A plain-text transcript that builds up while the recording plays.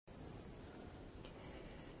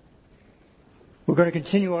We're going to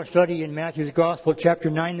continue our study in Matthew's Gospel, chapter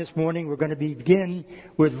 9 this morning. We're going to begin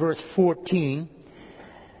with verse 14.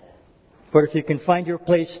 But if you can find your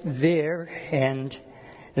place there, and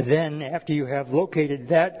then after you have located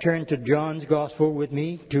that, turn to John's Gospel with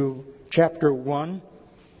me to chapter 1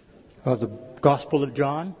 of the Gospel of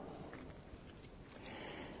John.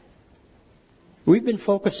 We've been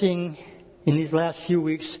focusing in these last few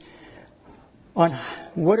weeks on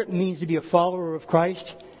what it means to be a follower of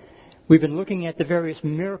Christ. We've been looking at the various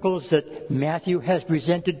miracles that Matthew has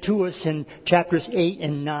presented to us in chapters 8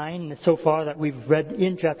 and 9. So far that we've read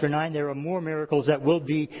in chapter 9, there are more miracles that will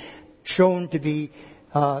be shown to be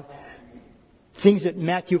things that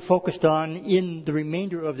Matthew focused on in the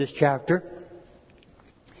remainder of this chapter.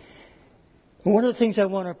 One of the things I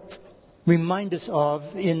want to remind us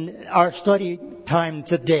of in our study time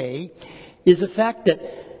today is the fact that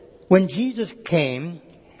when Jesus came,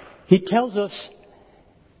 He tells us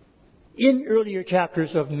in earlier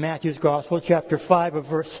chapters of Matthew's Gospel, chapter 5 of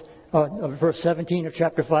verse 17 of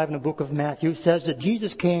chapter 5 in the book of Matthew, says that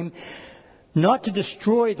Jesus came not to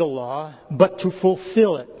destroy the law, but to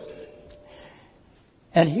fulfill it.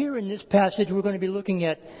 And here in this passage, we're going to be looking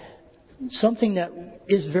at something that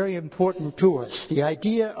is very important to us. The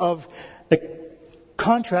idea of the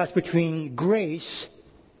contrast between grace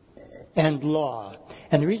and law.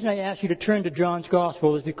 And the reason I ask you to turn to John's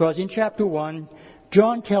Gospel is because in chapter 1,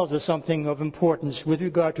 John tells us something of importance with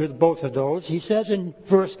regard to both of those. He says in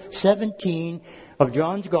verse 17 of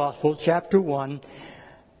John's Gospel, chapter 1,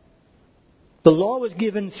 the law was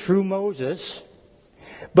given through Moses,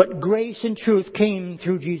 but grace and truth came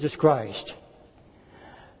through Jesus Christ.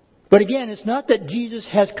 But again, it's not that Jesus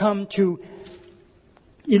has come to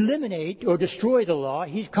eliminate or destroy the law.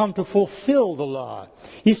 He's come to fulfill the law.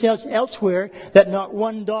 He says elsewhere that not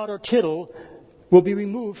one dot or tittle will be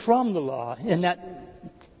removed from the law. And that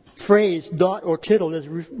phrase, dot or tittle, is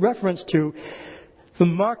reference to the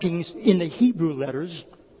markings in the Hebrew letters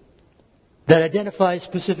that identify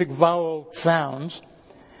specific vowel sounds.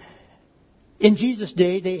 In Jesus'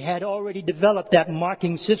 day, they had already developed that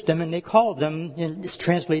marking system, and they called them, and it's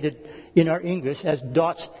translated in our English, as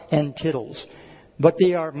dots and tittles. But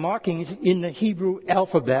they are markings in the Hebrew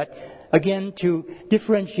alphabet, again, to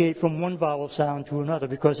differentiate from one vowel sound to another,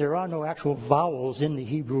 because there are no actual vowels in the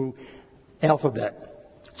Hebrew alphabet.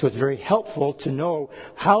 So it's very helpful to know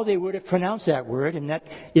how they would have pronounced that word, and that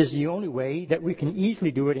is the only way that we can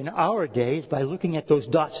easily do it in our days, by looking at those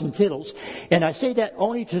dots and tittles. And I say that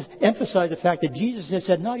only to emphasize the fact that Jesus has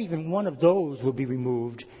said not even one of those will be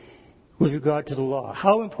removed with regard to the law.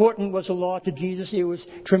 How important was the law to Jesus? It was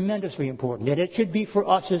tremendously important, and it should be for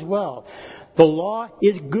us as well. The law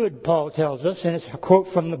is good, Paul tells us, and it's a quote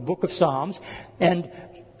from the book of Psalms. And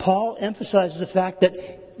Paul emphasizes the fact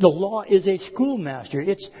that the law is a schoolmaster.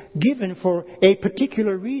 It's given for a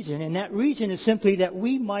particular reason, and that reason is simply that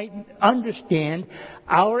we might understand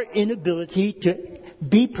our inability to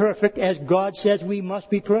be perfect as God says we must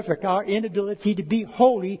be perfect. Our inability to be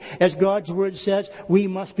holy as God's Word says we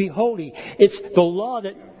must be holy. It's the law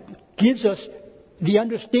that gives us the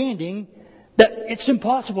understanding that it's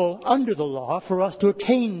impossible under the law for us to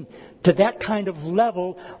attain to that kind of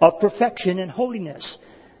level of perfection and holiness.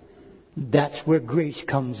 That's where grace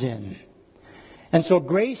comes in. And so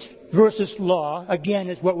grace versus law, again,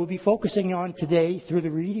 is what we'll be focusing on today through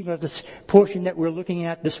the reading of this portion that we're looking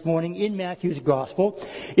at this morning in Matthew's Gospel.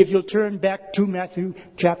 If you'll turn back to Matthew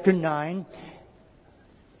chapter 9,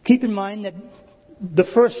 keep in mind that the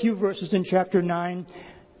first few verses in chapter 9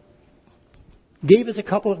 gave us a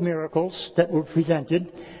couple of miracles that were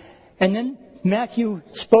presented. And then Matthew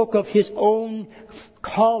spoke of his own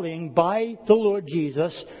calling by the Lord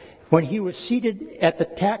Jesus when he was seated at the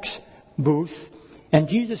tax booth, and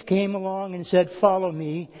Jesus came along and said, "Follow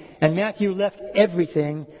me." And Matthew left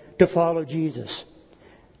everything to follow Jesus.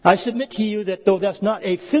 I submit to you that though that's not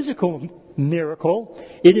a physical miracle,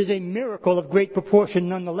 it is a miracle of great proportion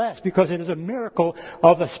nonetheless, because it is a miracle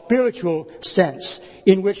of a spiritual sense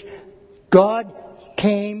in which God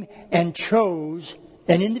came and chose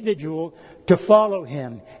an individual to follow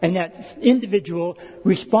him. And that individual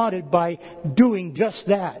responded by doing just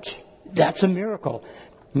that. That's a miracle.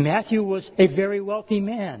 Matthew was a very wealthy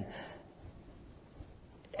man.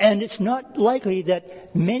 And it's not likely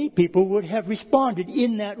that many people would have responded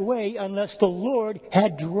in that way unless the Lord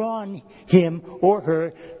had drawn him or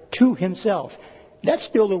her to himself. That's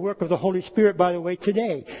still the work of the Holy Spirit, by the way,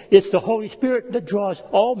 today. It's the Holy Spirit that draws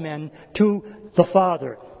all men to the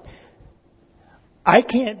Father. I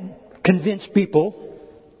can't convince people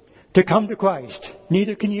to come to Christ.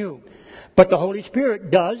 Neither can you. But the Holy Spirit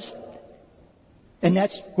does. And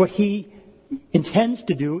that's what He intends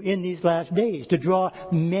to do in these last days, to draw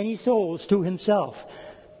many souls to himself,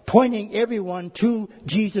 pointing everyone to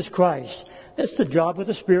Jesus Christ. That's the job of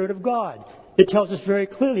the Spirit of God. It tells us very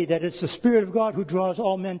clearly that it's the Spirit of God who draws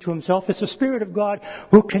all men to himself. It's the Spirit of God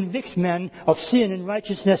who convicts men of sin and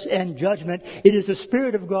righteousness and judgment. It is the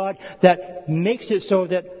Spirit of God that makes it so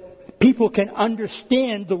that people can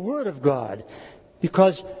understand the Word of God,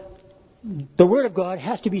 because the Word of God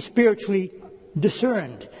has to be spiritually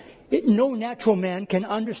discerned. No natural man can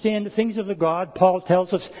understand the things of the God. Paul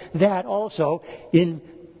tells us that also in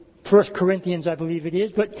 1 Corinthians, I believe it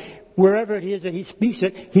is. But wherever it is that he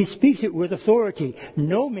speaks it with authority.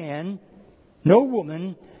 No man, no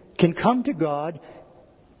woman can come to God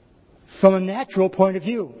from a natural point of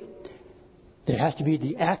view. There has to be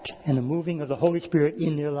the act and the moving of the Holy Spirit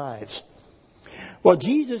in their lives. Well,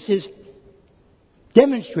 Jesus is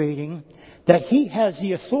demonstrating that he has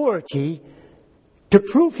the authority to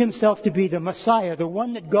prove himself to be the Messiah, the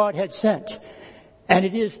one that God had sent. And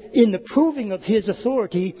it is in the proving of his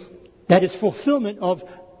authority that is fulfillment of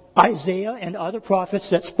Isaiah and other prophets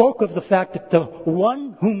that spoke of the fact that the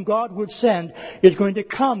one whom God would send is going to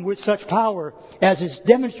come with such power as is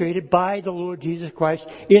demonstrated by the Lord Jesus Christ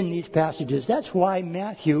in these passages. That's why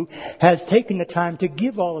Matthew has taken the time to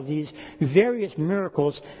give all of these various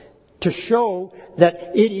miracles to show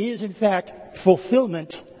that it is in fact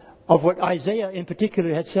fulfillment of what Isaiah in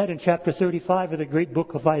particular had said in chapter 35 of the great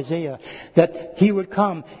book of Isaiah, that he would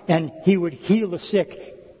come and he would heal the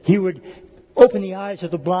sick, he would open the eyes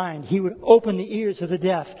of the blind, he would open the ears of the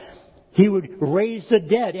deaf, he would raise the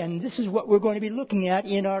dead. And this is what we're going to be looking at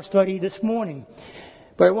in our study this morning.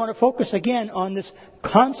 But I want to focus again on this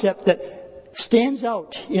concept that stands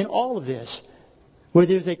out in all of this, where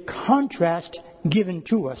there's a contrast given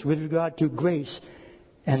to us with regard to grace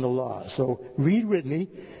and the law. So read with me,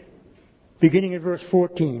 beginning at verse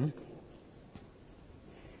 14.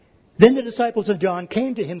 Then the disciples of John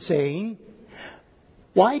came to him, saying,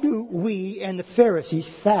 "Why do we and the Pharisees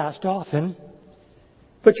fast often,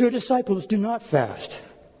 but your disciples do not fast?"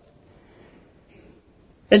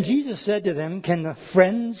 And Jesus said to them, "Can the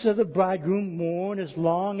friends of the bridegroom mourn as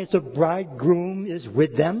long as the bridegroom is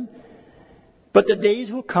with them? But the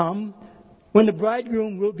days will come when the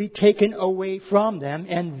bridegroom will be taken away from them,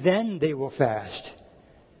 and then they will fast."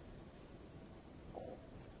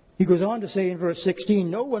 He goes on to say in verse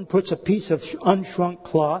 16, "No one puts a piece of unshrunk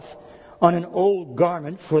cloth on an old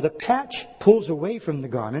garment, for the patch pulls away from the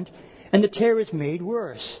garment, and the tear is made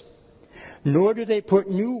worse. Nor do they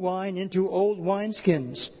put new wine into old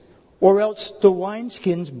wineskins, or else the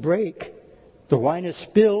wineskins break. The wine is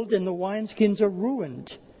spilled, and the wineskins are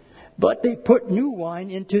ruined. But they put new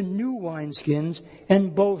wine into new wineskins,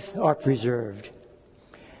 and both are preserved."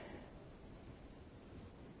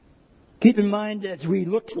 Keep in mind, as we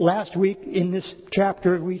looked last week in this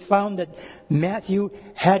chapter, we found that Matthew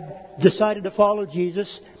had decided to follow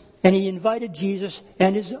Jesus, and he invited Jesus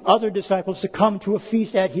and his other disciples to come to a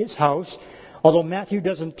feast at his house. Although Matthew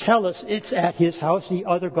doesn't tell us it's at his house, the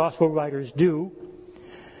other gospel writers do.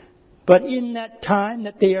 But in that time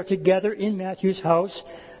that they are together in Matthew's house,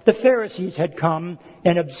 the Pharisees had come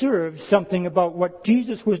and observed something about what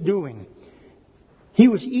Jesus was doing. He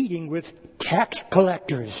was eating with tax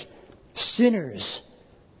collectors, sinners.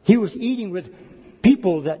 He was eating with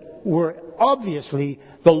people that were obviously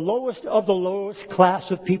the lowest of the lowest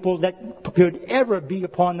class of people that could ever be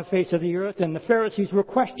upon the face of the earth. And the Pharisees were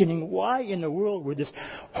questioning why in the world would this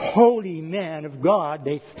holy man of God,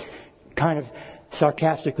 they kind of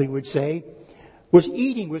sarcastically would say, was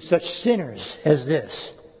eating with such sinners as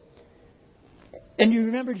this. And you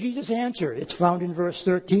remember Jesus' answer. It's found in verse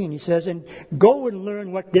 13. He says, "And go and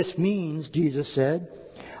learn what this means," Jesus said.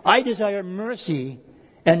 "I desire mercy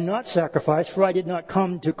and not sacrifice, for I did not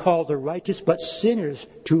come to call the righteous, but sinners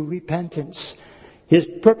to repentance." His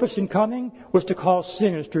purpose in coming was to call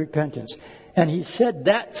sinners to repentance. And he said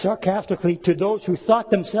that sarcastically to those who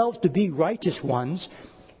thought themselves to be righteous ones.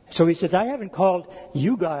 So he says, "I haven't called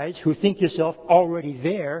you guys who think yourself already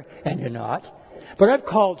there, and you're not, but I've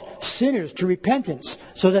called sinners to repentance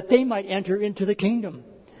so that they might enter into the kingdom."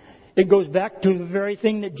 It goes back to the very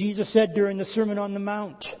thing that Jesus said during the Sermon on the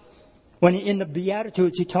Mount. When in the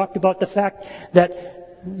Beatitudes he talked about the fact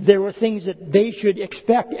that there were things that they should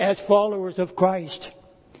expect as followers of Christ.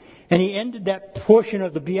 And he ended that portion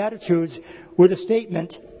of the Beatitudes with a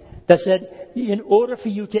statement that said, in order for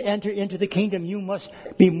you to enter into the kingdom, you must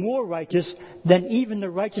be more righteous than even the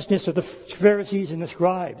righteousness of the Pharisees and the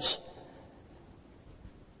scribes.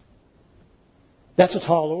 That's a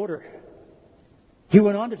tall order. He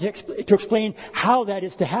went on to explain how that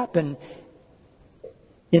is to happen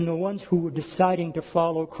in the ones who were deciding to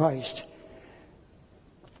follow Christ.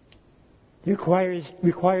 It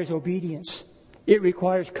requires obedience. It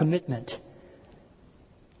requires commitment.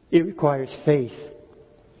 It requires faith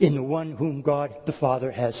in the one whom God the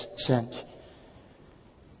Father has sent.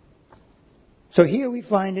 So here we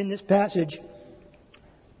find in this passage,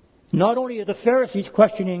 not only are the Pharisees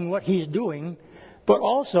questioning what he's doing, but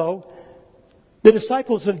also the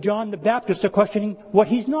disciples of John the Baptist are questioning what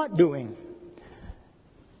he's not doing.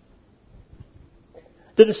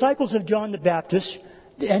 The disciples of John the Baptist,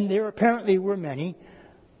 and there apparently were many,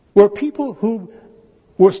 were people who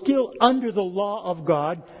were still under the law of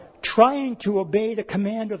God, trying to obey the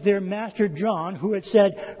command of their master John, who had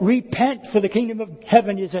said, "Repent, for the kingdom of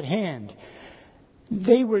heaven is at hand."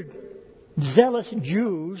 They were zealous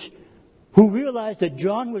Jews who realized that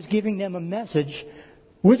John was giving them a message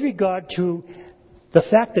with regard to the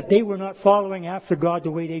fact that they were not following after God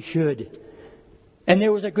the way they should. And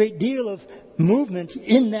there was a great deal of movement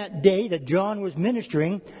in that day that John was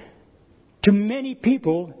ministering to many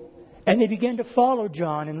people, and they began to follow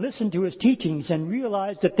John and listen to his teachings and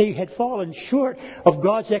realized that they had fallen short of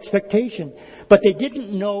God's expectation. But they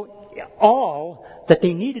didn't know all that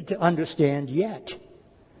they needed to understand yet.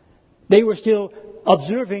 They were still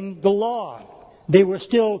observing the law. They were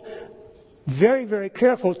still very, very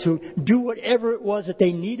careful to do whatever it was that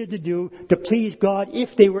they needed to do to please God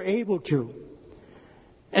if they were able to.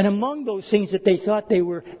 And among those things that they thought they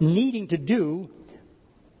were needing to do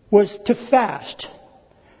was to fast,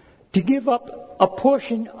 to give up a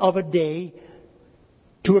portion of a day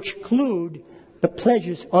to exclude the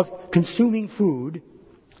pleasures of consuming food,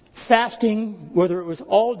 fasting, whether it was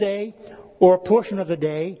all day or a portion of the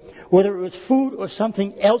day, whether it was food or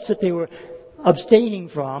something else that they were abstaining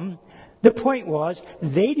from. The point was,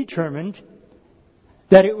 they determined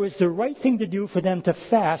that it was the right thing to do for them to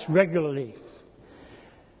fast regularly.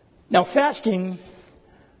 Now, fasting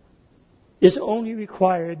is only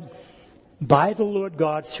required by the Lord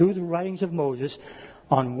God through the writings of Moses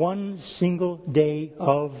on one single day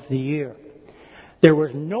of the year. There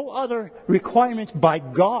was no other requirements by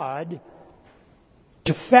God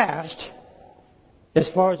to fast as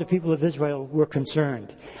far as the people of Israel were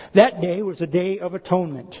concerned. That day was a day of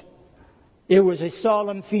atonement. It was a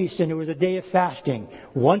solemn feast, and it was a day of fasting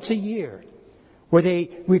once a year, where they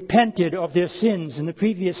repented of their sins in the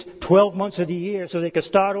previous 12 months of the year so they could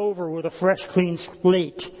start over with a fresh, clean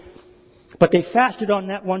slate. But they fasted on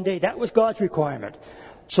that one day. That was God's requirement.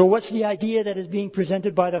 So what's the idea that is being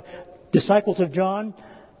presented by the disciples of John?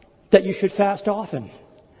 That you should fast often.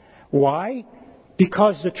 Why?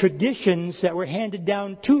 Because the traditions that were handed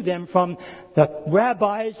down to them from the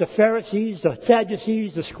rabbis, the Pharisees, the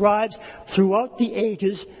Sadducees, the scribes, throughout the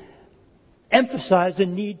ages, emphasized the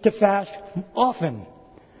need to fast often.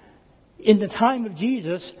 In the time of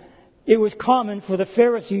Jesus, it was common for the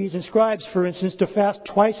Pharisees and scribes, for instance, to fast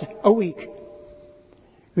twice a week.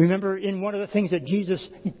 Remember, in one of the things that Jesus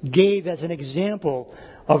gave as an example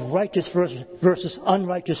of righteous versus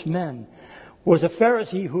unrighteous men, was a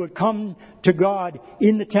Pharisee who had come to God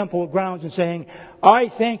in the temple grounds and saying, "I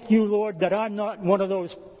thank you, Lord, that I'm not one of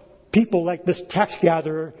those people like this tax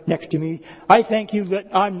gatherer next to me. I thank you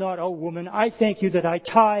that I'm not a woman. I thank you that I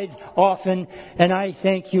tithe often. And I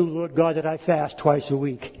thank you, Lord God, that I fast twice a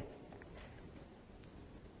week."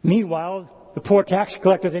 Meanwhile, the poor tax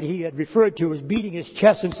collector that he had referred to was beating his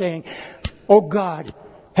chest and saying, "Oh God,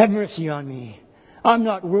 have mercy on me. I'm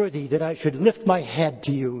not worthy that I should lift my head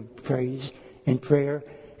to you in praise, in prayer,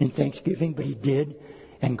 in thanksgiving." But he did.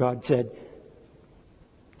 And God said,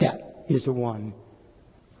 "That is the one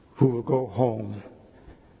who will go home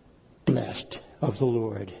blessed of the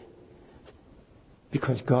Lord."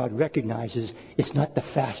 Because God recognizes it's not the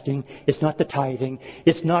fasting, it's not the tithing,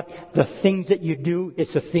 it's not the things that you do,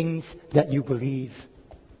 it's the things that you believe.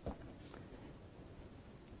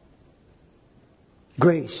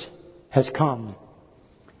 Grace has come.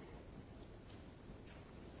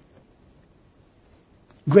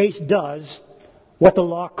 Grace does what the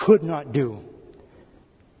law could not do.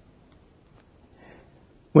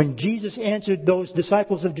 When Jesus answered those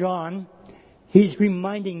disciples of John, he's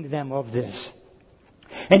reminding them of this.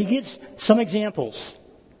 And he gives some examples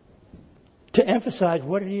to emphasize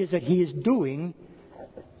what it is that he is doing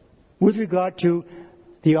with regard to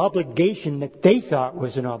the obligation that they thought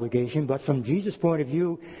was an obligation, but from Jesus' point of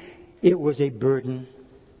view, it was a burden.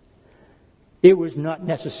 It was not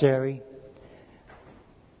necessary.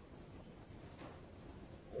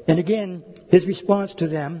 And again, his response to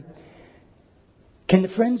them, can the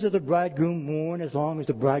friends of the bridegroom mourn as long as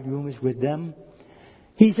the bridegroom is with them?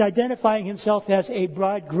 He's identifying himself as a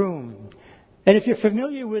bridegroom. And if you're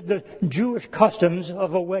familiar with the Jewish customs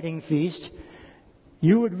of a wedding feast,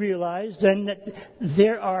 you would realize then that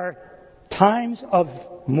there are times of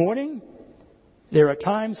mourning, there are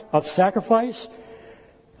times of sacrifice,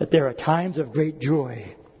 but there are times of great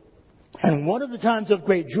joy. And one of the times of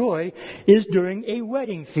great joy is during a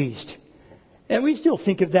wedding feast. And we still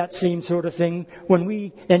think of that same sort of thing when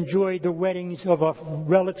we enjoy the weddings of a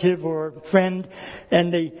relative or a friend,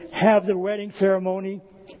 and they have the wedding ceremony,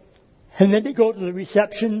 and then they go to the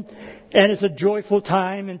reception, and it's a joyful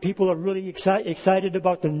time, and people are really excited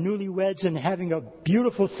about the newlyweds and having a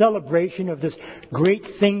beautiful celebration of this great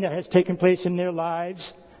thing that has taken place in their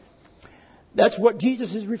lives. That's what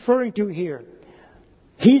Jesus is referring to here.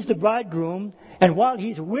 He's the bridegroom, and while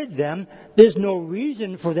He's with them, there's no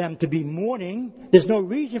reason for them to be mourning. There's no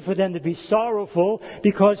reason for them to be sorrowful,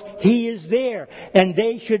 because He is there. And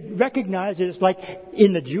they should recognize it as, like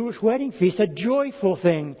in the Jewish wedding feast, a joyful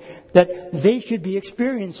thing that they should be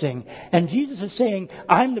experiencing. And Jesus is saying,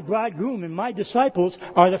 I'm the bridegroom, and my disciples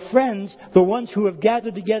are the friends, the ones who have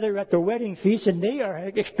gathered together at the wedding feast, and they are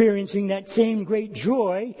experiencing that same great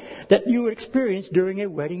joy that you would experience during a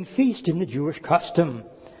wedding feast in the Jewish custom.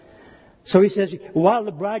 So He says, while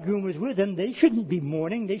the bridegroom is with them, they shouldn't be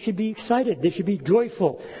mourning. They should be excited. They should be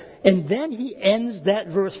joyful. And then He ends that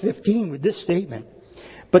verse 15 with this statement.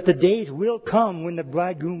 But the days will come when the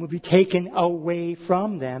bridegroom will be taken away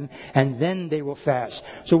from them, and then they will fast.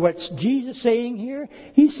 So what's Jesus saying here?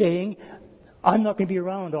 He's saying, I'm not going to be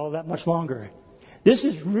around all that much longer. This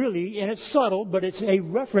is really, and it's subtle, but it's a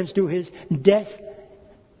reference to His death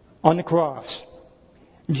on the cross.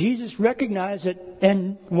 Jesus recognized it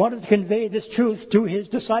and wanted to convey this truth to His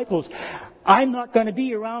disciples. I'm not going to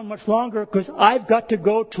be around much longer because I've got to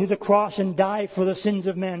go to the cross and die for the sins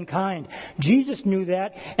of mankind. Jesus knew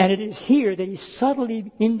that, and it is here that He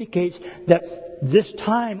subtly indicates that this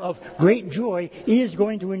time of great joy is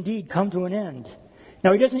going to indeed come to an end.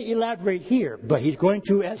 Now, He doesn't elaborate here, but He's going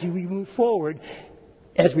to, as we move forward,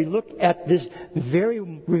 as we look at this very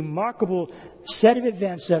remarkable set of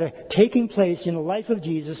events that are taking place in the life of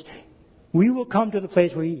Jesus, we will come to the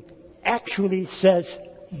place where He actually says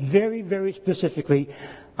very, very specifically,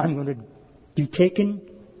 I'm going to be taken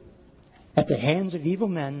at the hands of evil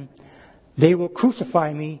men. They will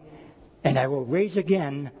crucify me, and I will rise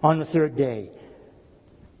again on the third day.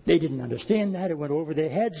 They didn't understand that. It went over their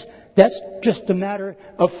heads. That's just a matter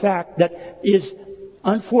of fact that is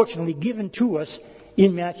unfortunately given to us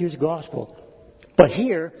in Matthew's Gospel. But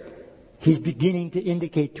here, He's beginning to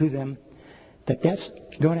indicate to them that that's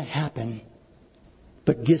going to happen,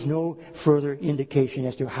 but gives no further indication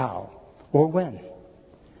as to how or when.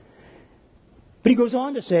 But He goes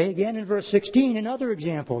on to say, again in verse 16, another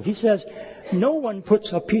example. He says, no one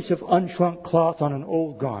puts a piece of unshrunk cloth on an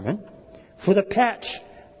old garment, for the patch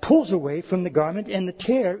pulls away from the garment and the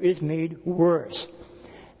tear is made worse.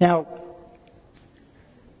 Now,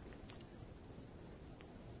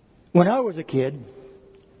 when I was a kid,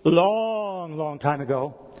 long time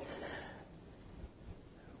ago,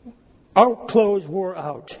 our clothes wore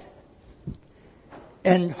out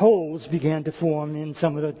and holes began to form in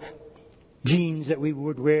some of the jeans that we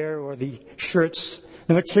would wear or the shirts.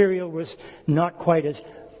 The material was not quite as,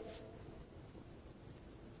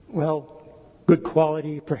 good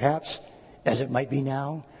quality perhaps as it might be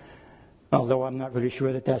now, although I'm not really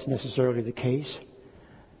sure that that's necessarily the case.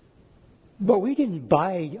 But we didn't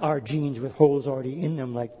buy our jeans with holes already in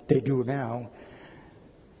them like they do now.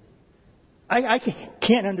 I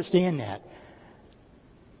can't understand that.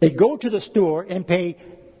 They go to the store and pay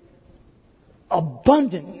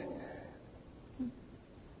abundant,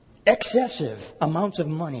 excessive amounts of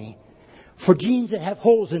money for jeans that have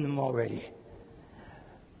holes in them already.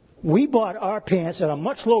 We bought our pants at a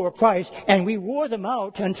much lower price, and we wore them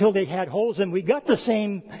out until they had holes, and we got the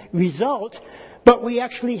same result, but we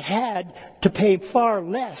actually had to pay far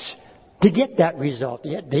less to get that result.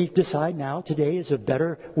 Yet they decide now today is a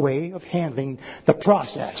better way of handling the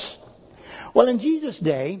process. Well, in Jesus'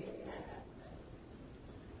 day,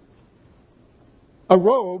 a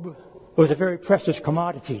robe was a very precious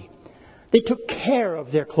commodity. They took care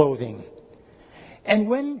of their clothing. And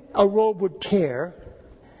when a robe would tear,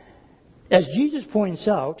 as Jesus points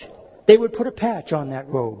out, they would put a patch on that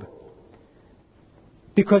robe,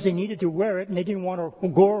 because they needed to wear it and they didn't want to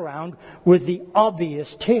go around with the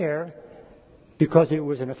obvious tear, because it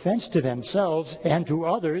was an offense to themselves and to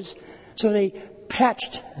others. So they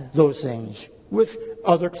patched those things with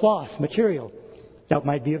other cloth material that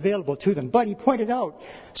might be available to them. But He pointed out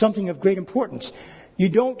something of great importance. You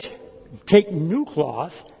don't take new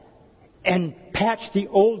cloth and patch the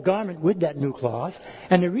old garment with that new cloth.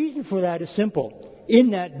 And the reason for that is simple.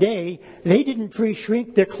 In that day, they didn't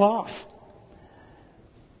pre-shrink their cloth.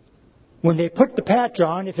 when they put the patch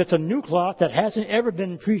on, if it's a new cloth that hasn't ever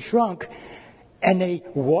been pre-shrunk, and they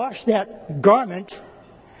wash that garment,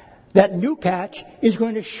 that new patch is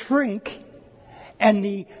going to shrink, and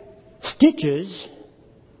the stitches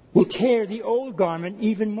will tear the old garment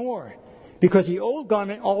even more. Because the old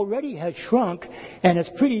garment already has shrunk, and it's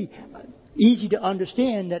pretty easy to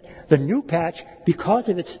understand that the new patch, because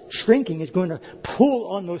of its shrinking, is going to pull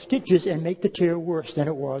on those stitches and make the tear worse than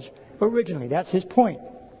it was originally. That's his point.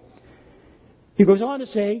 He goes on to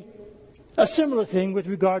say a similar thing with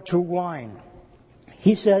regard to wine.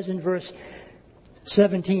 He says in verse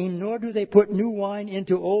 17, "Nor do they put new wine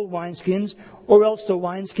into old wineskins, or else the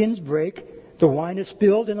wineskins break, the wine is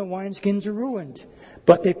spilled, and the wineskins are ruined.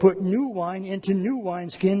 But they put new wine into new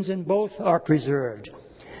wineskins, and both are preserved."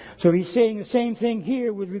 So he's saying the same thing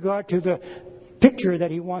here with regard to the picture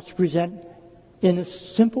that he wants to present in a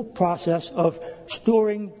simple process of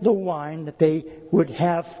storing the wine that they would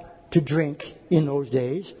have to drink in those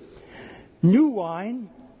days. New wine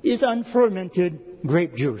is unfermented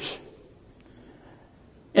grape juice.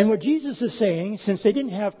 And what Jesus is saying, since they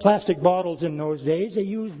didn't have plastic bottles in those days, they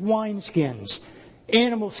used wine skins,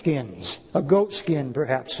 animal skins, a goat skin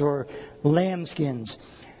perhaps, or lamb skins.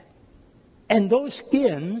 And those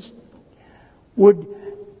skins would,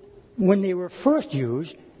 when they were first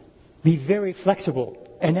used, be very flexible.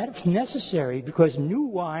 And that's necessary because new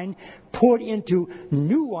wine poured into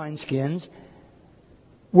new wineskins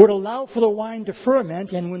would allow for the wine to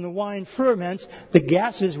ferment, and when the wine ferments, the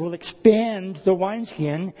gases will expand the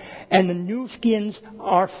wineskin, and the new skins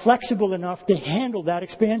are flexible enough to handle that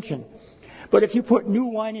expansion. But if you put new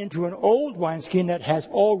wine into an old wineskin that has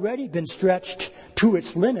already been stretched to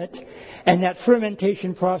its limit, and that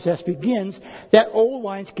fermentation process begins, that old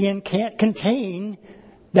wineskin can't contain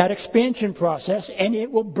that expansion process, and it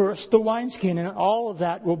will burst the wineskin, and all of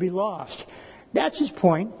that will be lost. That's his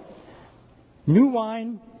point. New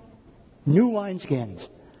wine, new wineskins.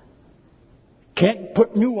 Can't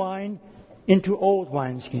put new wine into old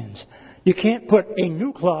wineskins. You can't put a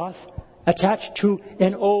new cloth attached to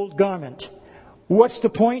an old garment. What's the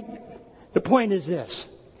point? The point is this.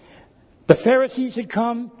 The Pharisees had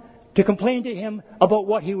come to complain to him about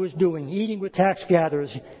what he was doing, eating with tax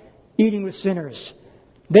gatherers, eating with sinners.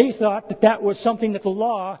 They thought that that was something that the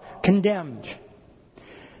law condemned.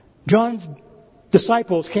 John's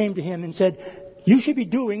disciples came to him and said, "You should be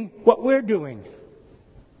doing what we're doing.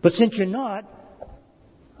 But since you're not,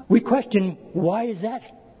 we question, why is that?"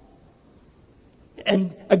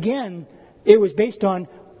 And again, it was based on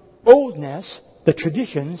oldness, the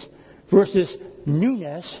traditions, versus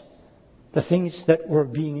newness, the things that were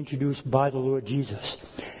being introduced by the Lord Jesus.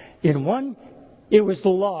 In one, it was the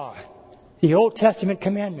law, the Old Testament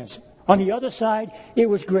commandments. On the other side, it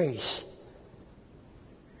was grace.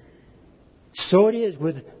 So it is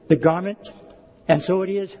with the garment, and so it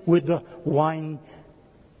is with the wine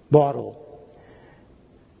bottle.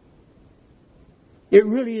 It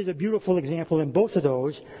really is a beautiful example in both of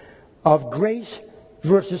those of grace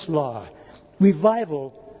versus law,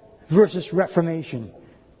 revival versus reformation.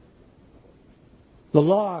 The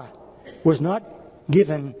law was not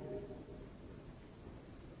given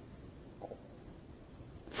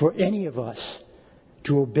for any of us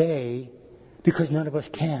to obey because none of us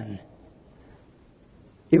can.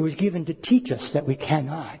 It was given to teach us that we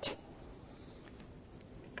cannot.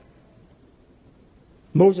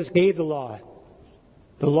 Moses gave the law.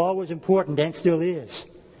 The law was important and still is.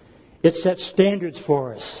 It sets standards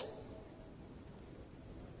for us.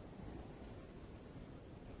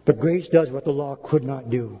 But grace does what the law could not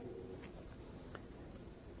do.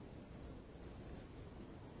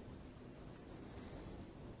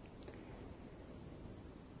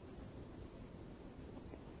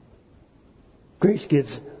 Grace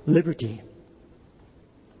gives liberty.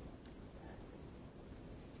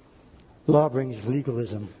 Law brings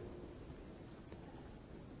legalism.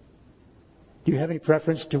 Do you have any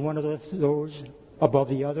preference to one of those above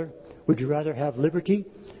the other? Would you rather have liberty,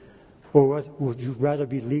 or would you rather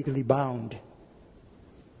be legally bound?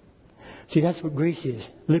 See, that's what grace is,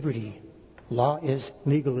 liberty. Law is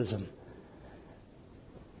legalism.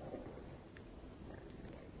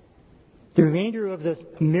 The remainder of the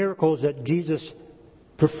miracles that Jesus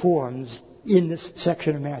performs in this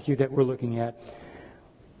section of Matthew that we're looking at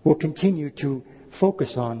will continue to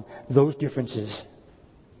focus on those differences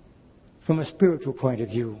from a spiritual point of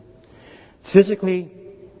view. Physically,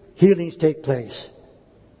 healings take place.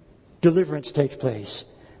 Deliverance takes place.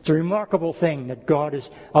 It's a remarkable thing that God is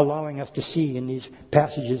allowing us to see in these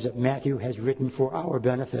passages that Matthew has written for our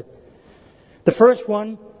benefit. The first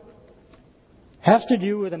one has to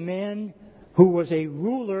do with a man who was a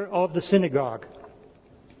ruler of the synagogue.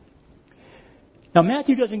 Now,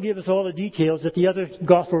 Matthew doesn't give us all the details that the other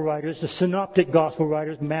gospel writers, the synoptic gospel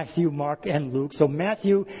writers, Matthew, Mark, and Luke. So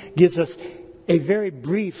Matthew gives us a very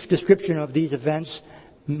brief description of these events.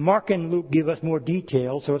 Mark and Luke give us more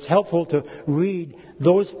detail, so it's helpful to read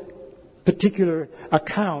those particular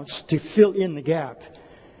accounts to fill in the gap.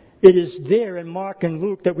 It is there in Mark and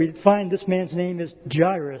Luke that we find this man's name is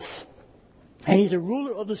Jairus. And he's a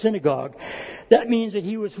ruler of the synagogue. That means that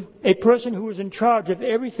he was a person who was in charge of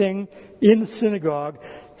everything in the synagogue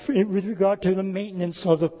with regard to the maintenance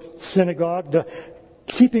of the synagogue, the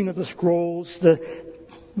keeping of the scrolls, the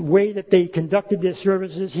way that they conducted their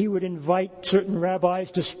services. He would invite certain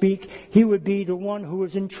rabbis to speak. He would be the one who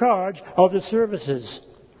was in charge of the services.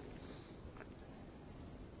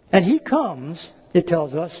 And he comes, it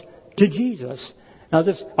tells us, to Jesus. Now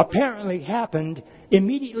this apparently happened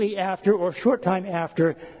immediately after or short time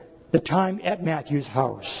after the time at Matthew's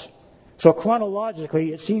house. So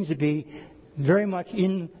chronologically it seems to be very much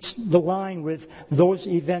in the line with those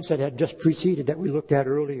events that had just preceded that we looked at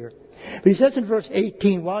earlier. But he says in verse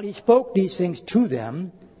 18, while he spoke these things to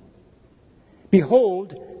them,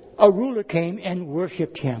 behold, a ruler came and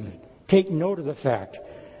worshipped him. Take note of the fact.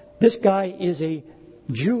 This guy is a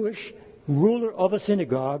Jewish ruler of a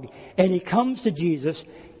synagogue, and he comes to Jesus.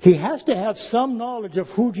 He has to have some knowledge of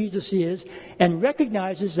who Jesus is and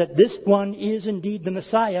recognizes that this one is indeed the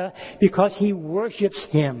Messiah because he worships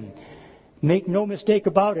him. Make no mistake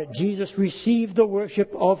about it, Jesus received the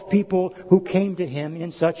worship of people who came to him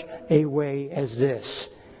in such a way as this.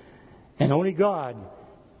 And only God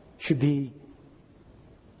should be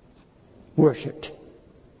worshipped.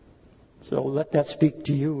 So let that speak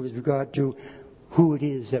to you with regard to who it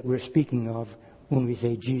is that we're speaking of when we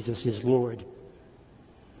say Jesus is Lord.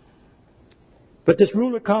 But this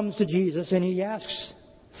ruler comes to Jesus and he asks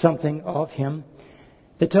something of him.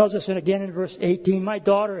 It tells us, and again in verse 18, my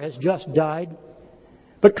daughter has just died,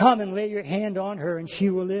 but come and lay your hand on her and she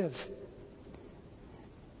will live.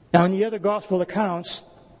 Now in the other gospel accounts,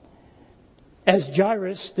 as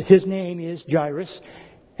Jairus, his name is Jairus,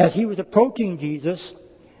 as he was approaching Jesus,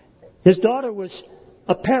 his daughter was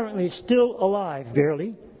apparently still alive,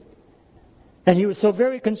 barely. And he was so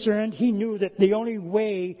very concerned, he knew that the only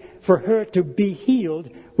way for her to be healed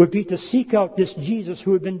would be to seek out this Jesus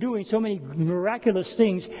who had been doing so many miraculous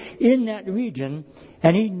things in that region.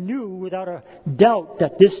 And he knew without a doubt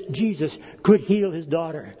that this Jesus could heal his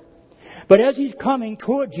daughter. But as he's coming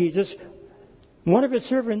toward Jesus, one of his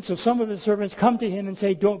servants or some of his servants come to him and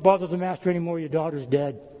say, don't bother the master anymore, your daughter's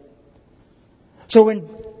dead. So when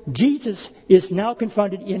Jesus is now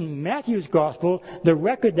confronted in Matthew's gospel, the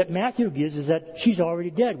record that Matthew gives is that she's already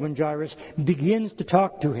dead when Jairus begins to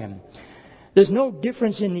talk to him. There's no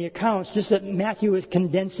difference in the accounts, just that Matthew is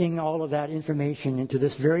condensing all of that information into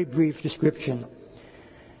this very brief description.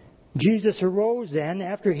 Jesus arose then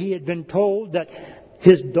after he had been told that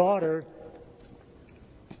his daughter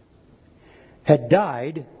had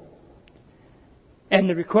died, and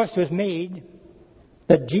the request was made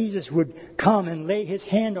that Jesus would come and lay his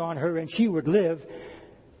hand on her and she would live.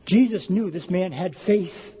 Jesus knew this man had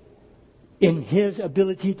faith in his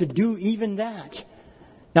ability to do even that.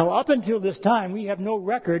 Now, up until this time, we have no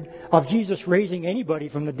record of Jesus raising anybody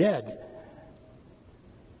from the dead.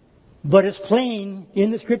 But it's plain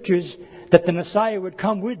in the Scriptures that the Messiah would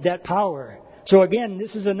come with that power. So again,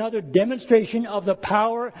 this is another demonstration of the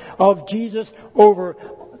power of Jesus over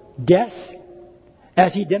death,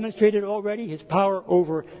 as he demonstrated already his power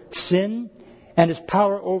over sin and his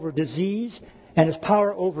power over disease and his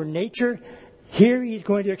power over nature. Here he's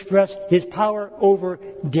going to express his power over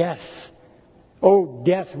death. Oh,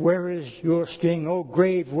 death, where is your sting? Oh,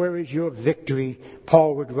 grave, where is your victory?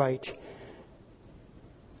 Paul would write.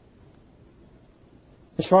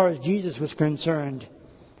 As far as Jesus was concerned,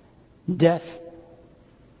 death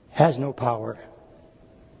has no power.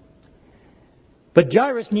 But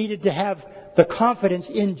Jairus needed to have the confidence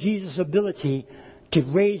in Jesus' ability to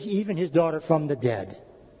raise even his daughter from the dead.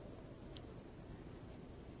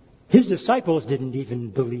 His disciples didn't even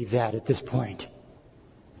believe that at this point.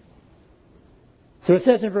 So it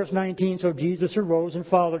says in verse 19, so Jesus arose and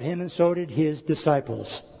followed him, and so did his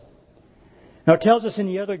disciples. Now it tells us in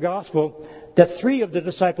the other gospel that 3 of the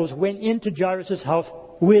disciples went into Jairus' house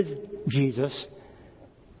with Jesus.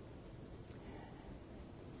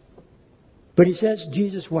 But he says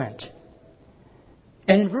Jesus went.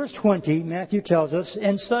 And in verse 20, Matthew tells us,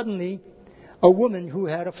 and suddenly a woman who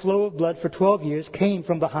had a flow of blood for 12 years came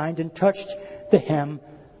from behind and touched the hem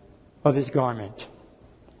of his garment.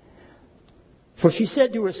 For she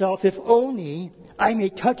said to herself, if only I may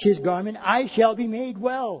touch his garment, I shall be made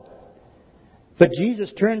well. But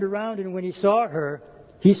Jesus turned around, and when he saw her,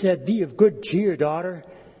 He said, "Be of good cheer, daughter.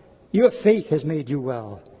 Your faith has made you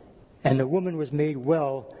well." And the woman was made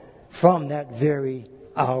well from that very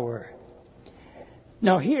hour.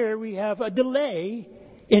 Now here we have a delay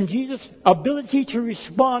in Jesus' ability to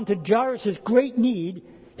respond to Jairus' great need.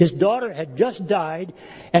 His daughter had just died,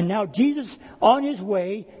 and now Jesus, on his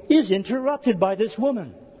way, is interrupted by this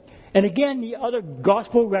woman. And again, the other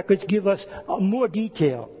gospel records give us more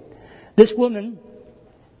detail. This woman,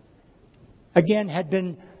 again, had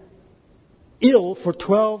been ill for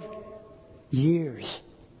 12 years.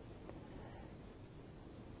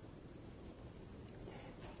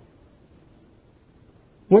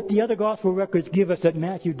 What the other gospel records give us that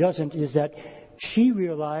Matthew doesn't is that she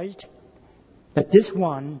realized that this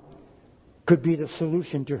one could be the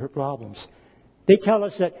solution to her problems. They tell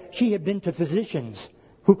us that she had been to physicians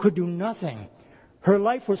who could do nothing. Her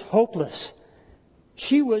life was hopeless.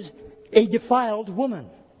 She was a defiled woman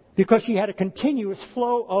because she had a continuous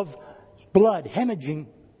flow of blood hemorrhaging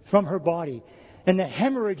from her body. And the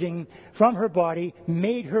hemorrhaging from her body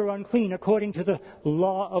made her unclean according to the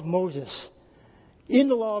law of Moses. In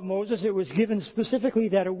the law of Moses, it was given specifically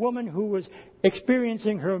that a woman who was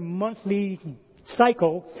experiencing her monthly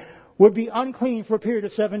cycle would be unclean for a period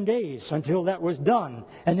of 7 days until that was done.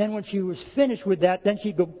 And then when she was finished with that, then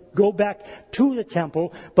she'd go back to the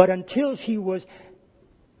temple. But until she was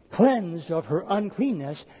cleansed of her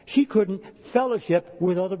uncleanness, she couldn't fellowship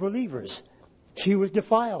with other believers. She was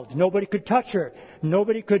defiled. Nobody could touch her.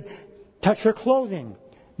 Nobody could touch her clothing.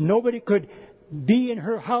 Nobody could be in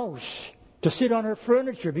her house to sit on her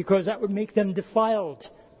furniture because that would make them defiled.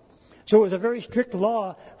 So it was a very strict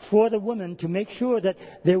law for the woman to make sure that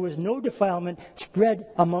there was no defilement spread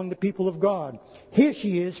among the people of God. Here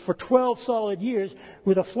she is for 12 solid years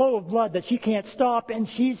with a flow of blood that she can't stop, and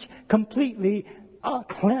she's completely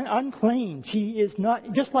unclean. She is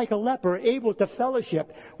not, just like a leper, able to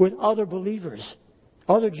fellowship with other believers,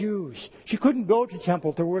 other Jews. She couldn't go to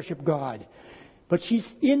temple to worship God. But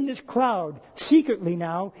she's in this crowd secretly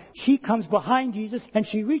now. She comes behind Jesus and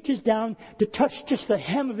she reaches down to touch just the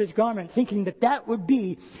hem of his garment, thinking that that would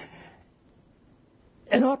be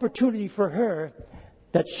an opportunity for her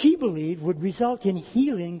that she believed would result in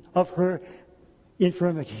healing of her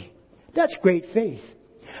infirmity. That's great faith.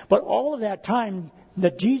 But all of that time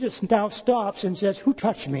that Jesus now stops and says, "Who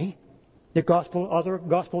touched me?" Other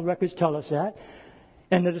gospel records tell us that.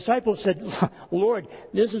 And the disciples said, "Lord,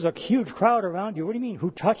 this is a huge crowd around you. What do you mean,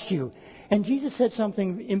 who touched you?" And Jesus said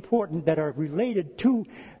something important that are related to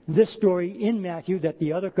this story in Matthew that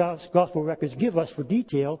the other gospel records give us for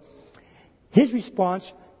detail. His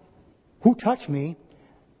response, "Who touched me?"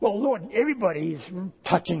 "Well, Lord, everybody's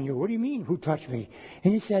touching you. What do you mean, who touched me?"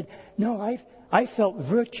 And he said, "No, I felt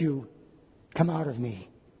virtue come out of me."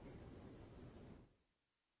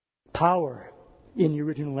 Power in the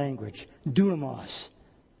original language, dunamis.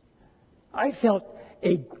 I felt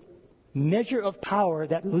a measure of power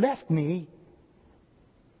that left me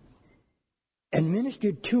and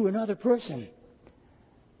ministered to another person.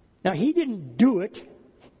 Now, he didn't do it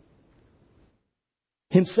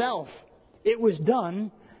himself. It was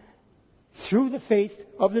done through the faith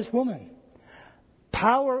of this woman.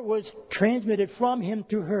 Power was transmitted from him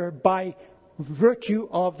to her by virtue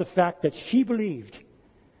of the fact that she believed.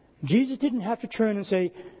 Jesus didn't have to turn and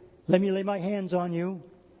say, "Let me lay my hands on you."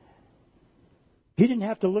 He didn't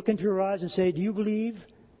have to look into her eyes and say, "Do you believe?"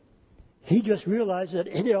 He just realized that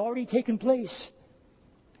it had already taken place.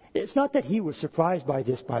 It's not that he was surprised by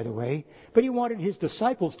this, by the way, but he wanted his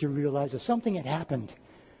disciples to realize that something had happened.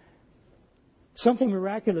 Something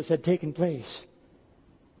miraculous had taken place.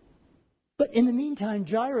 But in the meantime,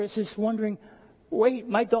 Jairus is wondering, "Wait,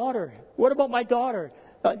 my daughter. What about my daughter?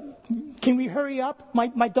 Can we hurry up?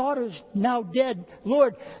 My daughter's now dead.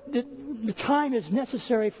 Lord, the time is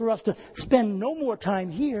necessary for us to spend no more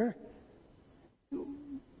time here.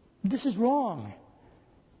 This is wrong.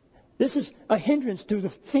 This is a hindrance to the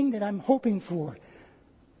thing that I'm hoping for."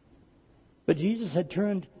 But Jesus had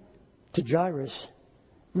turned to Jairus,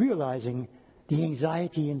 realizing the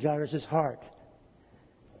anxiety in Jairus' heart.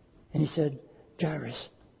 And he said, "Jairus,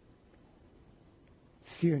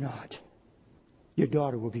 fear not. Your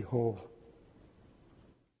daughter will be whole.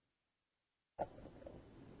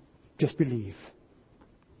 Just believe."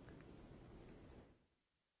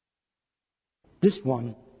 This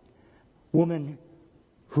woman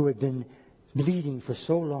who had been bleeding for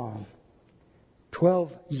so long,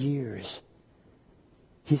 12 years,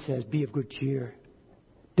 he says, "Be of good cheer,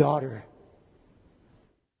 daughter."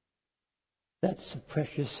 That's a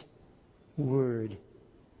precious word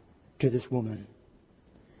to this woman.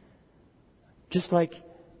 Just like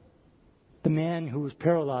the man who was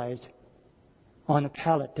paralyzed on a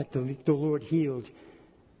pallet that the Lord healed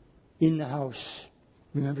in the house.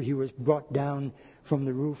 Remember, he was brought down from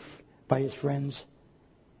the roof by his friends.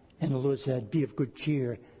 And the Lord said, "Be of good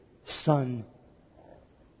cheer, son.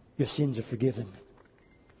 Your sins are forgiven."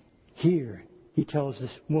 Here, he tells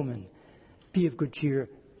this woman, "Be of good cheer,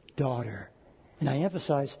 daughter." And I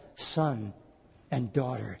emphasize son and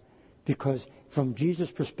daughter because from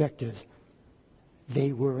Jesus' perspective,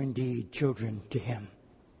 they were indeed children to him.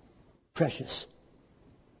 Precious.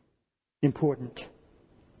 Important.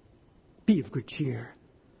 Be of good cheer.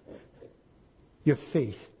 Your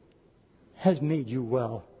faith has made you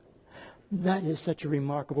well. That is such a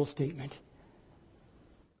remarkable statement.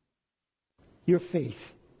 Your faith.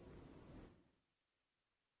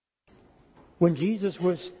 When Jesus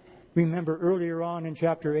was, remember earlier on in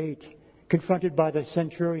chapter 8, confronted by the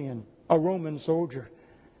centurion, a Roman soldier,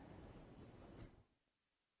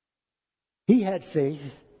 he had faith,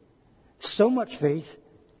 so much faith,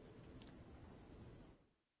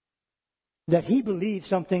 that he believed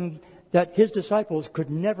something that his disciples could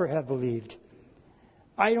never have believed.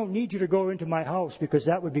 "I don't need you to go into my house because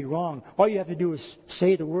that would be wrong. All you have to do is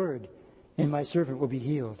say the word and my servant will be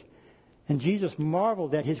healed." And Jesus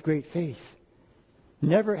marveled at his great faith.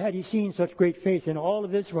 Never had he seen such great faith in all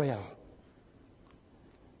of Israel.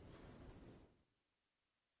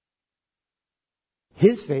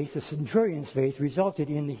 His faith, the centurion's faith, resulted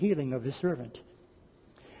in the healing of his servant.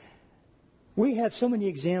 We have so many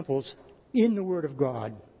examples in the Word of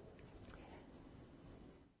God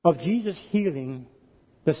of Jesus healing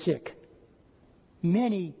the sick.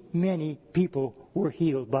 Many, many people were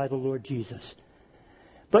healed by the Lord Jesus.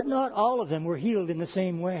 But not all of them were healed in the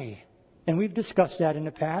same way. And we've discussed that in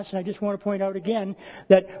the past, and I just want to point out again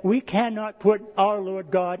that we cannot put our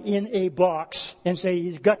Lord God in a box and say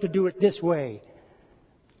He's got to do it this way,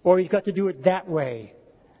 or He's got to do it that way.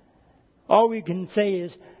 All we can say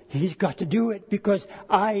is, He's got to do it because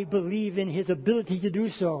I believe in His ability to do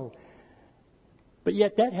so. But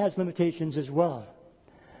yet that has limitations as well.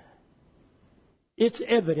 It's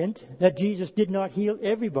evident that Jesus did not heal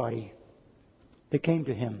everybody that came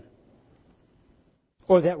to Him,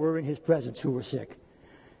 or that were in His presence who were sick.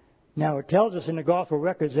 Now, it tells us in the Gospel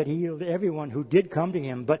records that He healed everyone who did come to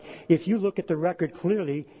Him. But if you look at the record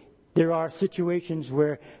clearly, there are situations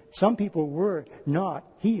where some people were not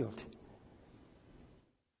healed.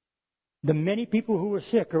 The many people who were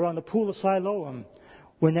sick around the pool of Siloam,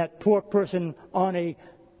 when that poor person on a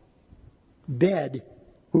bed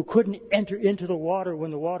who couldn't enter into the water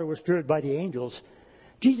when the water was stirred by the angels,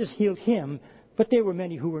 Jesus healed him, but there were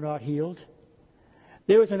many who were not healed.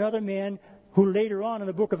 There was another man who later on in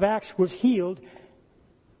the book of Acts was healed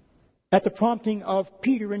at the prompting of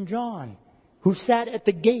Peter and John, who sat at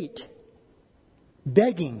the gate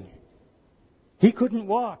begging. He couldn't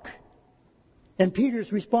walk. And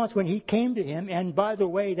Peter's response when he came to him, and by the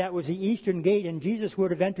way, that was the eastern gate, and Jesus would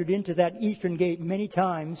have entered into that eastern gate many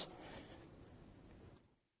times.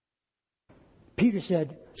 Peter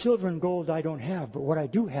said, "Silver and gold I don't have, but what I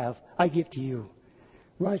do have, I give to you.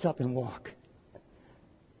 Rise up and walk."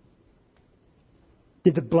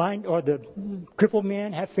 Did the blind or the crippled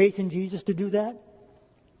man have faith in Jesus to do that?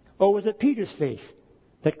 Or was it Peter's faith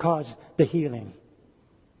that caused the healing?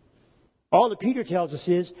 All that Peter tells us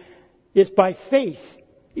is, it's by faith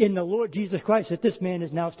in the Lord Jesus Christ that this man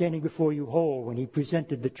is now standing before you whole, when he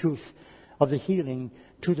presented the truth of the healing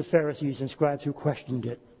to the Pharisees and scribes who questioned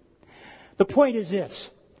it. The point is this: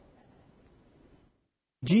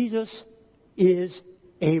 Jesus is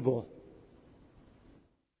able.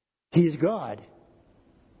 He is God.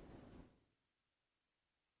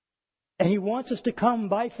 And He wants us to come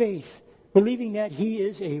by faith, believing that He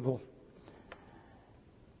is able.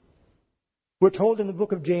 We're told in the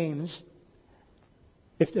book of James,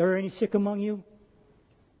 if there are any sick among you,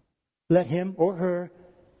 let him or her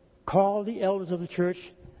call the elders of the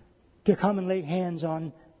church to come and lay hands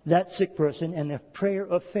on that sick person, and the prayer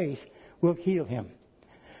of faith will heal him.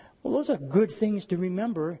 Well, those are good things to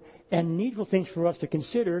remember and needful things for us to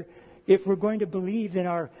consider if we're going to believe in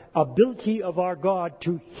our ability of our God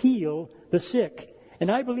to heal the sick.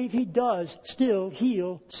 And I believe He does still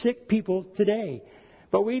heal sick people today.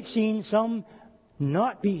 But we've seen some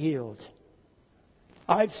not be healed.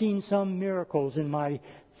 I've seen some miracles in my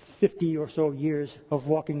 50 or so years of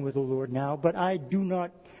walking with the Lord now, but I do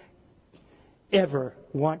not ever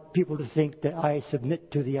want people to think that I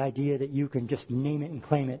submit to the idea that you can just name it and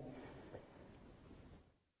claim it.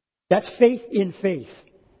 That's faith in faith.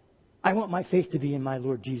 I want my faith to be in my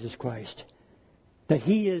Lord Jesus Christ. That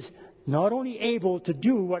He is not only able to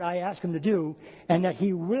do what I ask Him to do, and that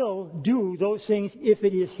He will do those things if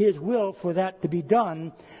it is His will for that to be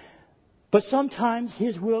done, But sometimes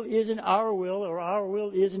His will isn't our will, or our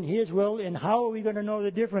will isn't His will, and how are we going to know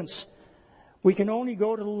the difference? We can only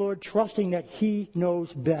go to the Lord trusting that He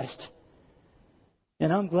knows best.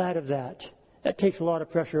 And I'm glad of that. That takes a lot of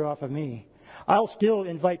pressure off of me. I'll still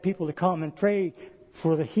invite people to come and pray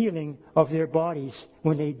for the healing of their bodies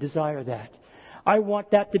when they desire that. I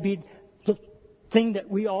want that to be the thing that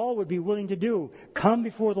we all would be willing to do. Come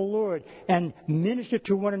before the Lord and minister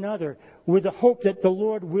to one another with the hope that the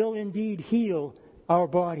Lord will indeed heal our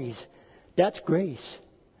bodies. That's grace.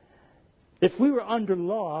 If we were under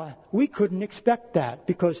law, we couldn't expect that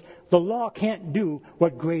because the law can't do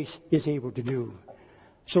what grace is able to do.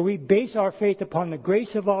 So we base our faith upon the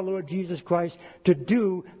grace of our Lord Jesus Christ to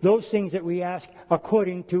do those things that we ask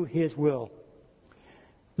according to His will.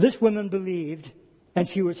 This woman believed and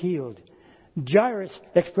she was healed. Jairus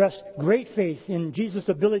expressed great faith in Jesus'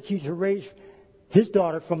 ability to raise his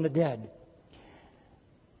daughter from the dead.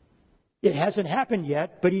 It hasn't happened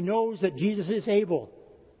yet, but he knows that Jesus is able.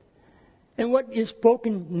 And what is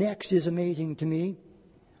spoken next is amazing to me.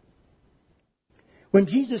 When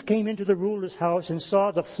Jesus came into the ruler's house and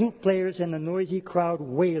saw the flute players and the noisy crowd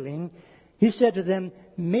wailing, He said to them,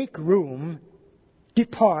 "Make room,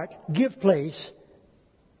 depart, give place,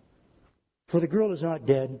 for the girl is not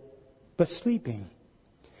dead, but sleeping."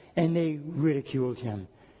 And they ridiculed Him.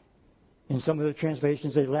 In some of the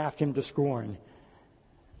translations, they laughed Him to scorn.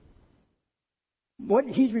 What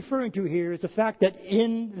He's referring to here is the fact that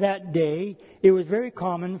in that day, it was very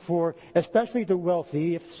common for, especially the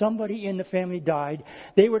wealthy, if somebody in the family died,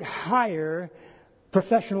 they would hire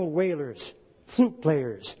professional wailers, flute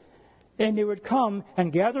players. And they would come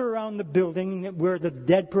and gather around the building where the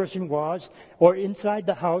dead person was, or inside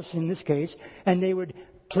the house in this case, and they would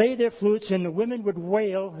play their flutes and the women would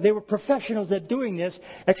wail. They were professionals at doing this,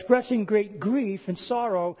 expressing great grief and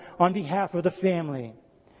sorrow on behalf of the family.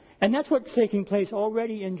 And that's what's taking place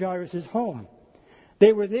already in Jairus' home.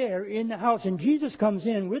 They were there in the house, and Jesus comes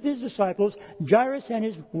in with His disciples, Jairus and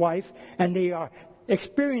his wife, and they are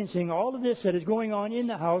experiencing all of this that is going on in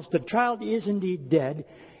the house. The child is indeed dead.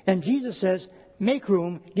 And Jesus says, "Make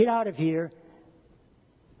room, get out of here,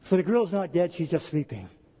 for the girl's not dead, she's just sleeping."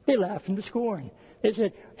 They laughed Him to scorn. They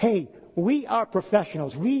said, "Hey, we are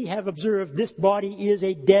professionals. We have observed this body is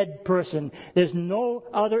a dead person. There's no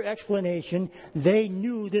other explanation." They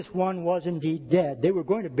knew this one was indeed dead. They were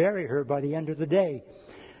going to bury her by the end of the day.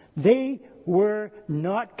 They were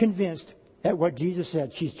not convinced at what Jesus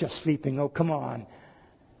said. "She's just sleeping. Oh, come on."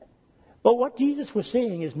 But what Jesus was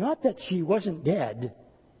saying is not that she wasn't dead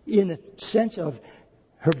in the sense of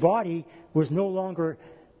her body was no longer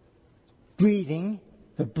breathing.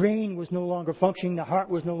 The brain was no longer functioning. The heart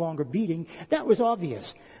was no longer beating. That was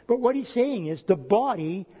obvious. But what He's saying is the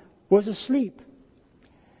body was asleep.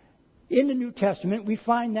 In the New Testament, we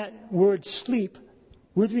find that word sleep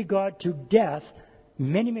with regard to death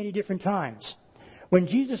many, many different times. When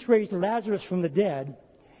Jesus raised Lazarus from the dead,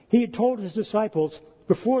 He had told His disciples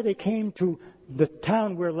before they came to the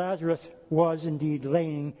town where Lazarus was indeed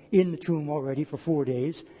laying in the tomb already for 4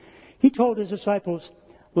 days, He told His disciples,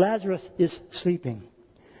 "Lazarus is sleeping."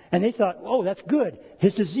 And they thought, "Oh, that's good.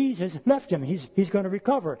 His disease has left him. He's going to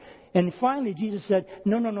recover." And finally Jesus said,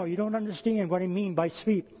 No, you don't understand what I mean by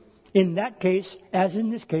sleep. In that case, as in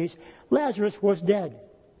this case, Lazarus was dead.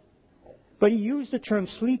 But He used the term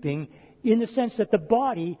sleeping in the sense that the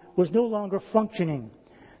body was no longer functioning.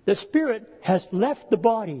 The spirit has left the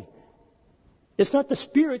body. It's not the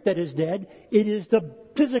spirit that is dead. It is the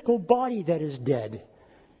physical body that is dead,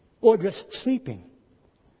 or just sleeping.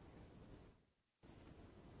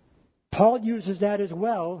 Paul uses that as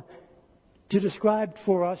well to describe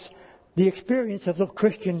for us the experience of the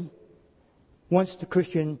Christian once the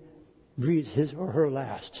Christian breathes his or her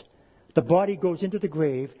last. The body goes into the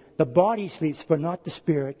grave. The body sleeps, but not the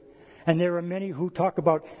spirit. And there are many who talk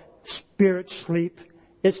about spirit sleep.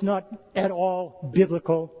 It's not at all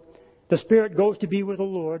biblical. The spirit goes to be with the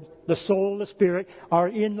Lord. The soul, the spirit are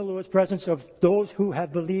in the Lord's presence of those who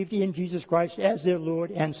have believed in Jesus Christ as their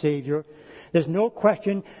Lord and Savior. There's no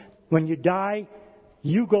question. When you die,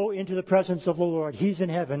 you go into the presence of the Lord. He's in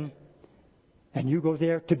heaven, and you go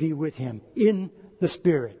there to be with Him in the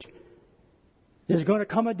Spirit. There's going to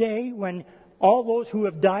come a day when all those who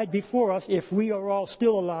have died before us, if we are all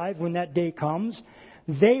still alive when that day comes,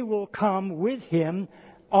 they will come with Him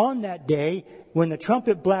on that day when the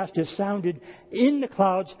trumpet blast is sounded in the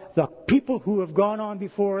clouds. The people who have gone on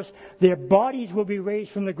before us, their bodies will be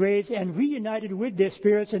raised from the graves and reunited with their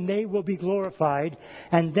spirits, and they will be glorified.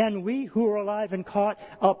 And then we who are alive and caught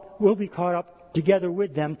up will be caught up together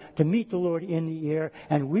with them to meet the Lord in the air,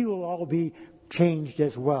 and we will all be changed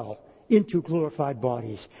as well into glorified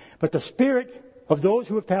bodies. But the spirit of those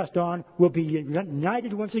who have passed on will be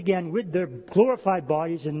united once again with their glorified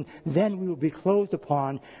bodies, and then we will be clothed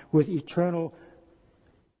upon with eternal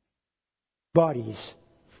bodies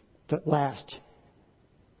that last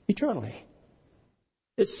eternally.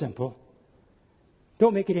 It's simple.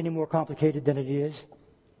 Don't make it any more complicated than it is.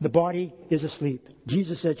 The body is asleep.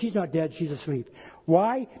 Jesus said, she's not dead, she's asleep.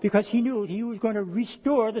 Why? Because he knew he was going to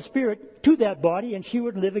restore the spirit to that body and she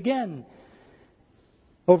would live again.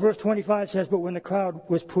 Oh, verse 25 says, but when the crowd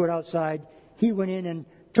was put outside, he went in and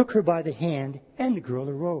took her by the hand, and the girl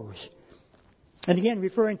arose. And again,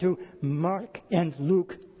 referring to Mark and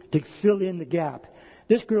Luke to fill in the gap,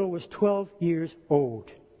 this girl was 12 years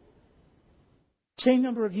old. Same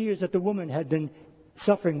number of years that the woman had been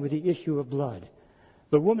suffering with the issue of blood.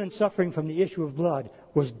 The woman suffering from the issue of blood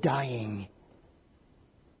was dying.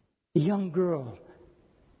 The young girl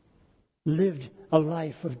lived a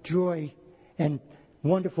life of joy and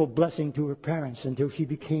wonderful blessing to her parents until she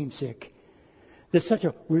became sick. There's such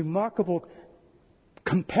a remarkable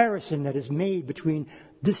comparison that is made between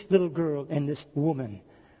this little girl and this woman,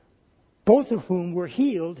 both of whom were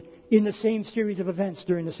healed in the same series of events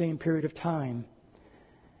during the same period of time,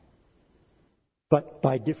 but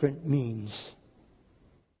by different means.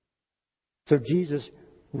 So Jesus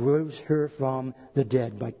rose her from the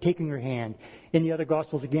dead by taking her hand. In the other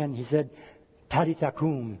Gospels again, he said, Talitha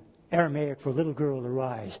kum, Aramaic for little girl,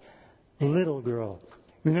 arise. Little girl.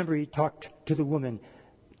 Remember, he talked to the woman,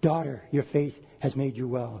 daughter, your faith has made you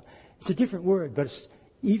well. It's a different word, but it's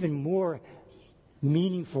even more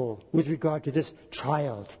meaningful with regard to this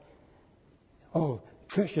child. Oh,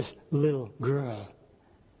 precious little girl.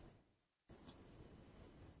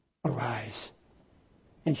 Arise.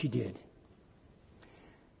 And she did.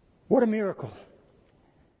 What a miracle.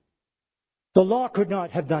 The law could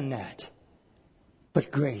not have done that,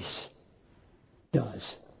 but grace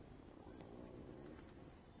does.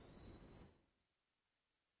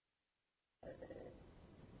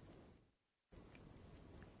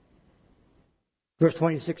 Verse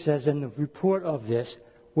 26 says, and the report of this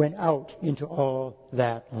went out into all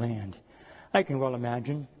that land. I can well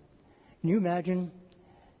imagine. Can you imagine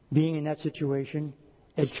being in that situation,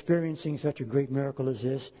 experiencing such a great miracle as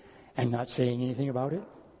this, and not saying anything about it?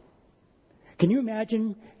 Can you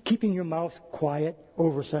imagine keeping your mouth quiet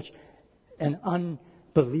over such an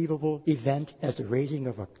unbelievable event as the raising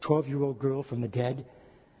of a 12-year-old girl from the dead?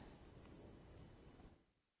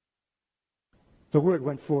 The word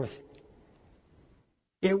went forth.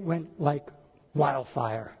 It went like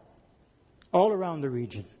wildfire all around the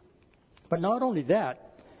region. But not only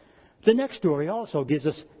that, the next story also gives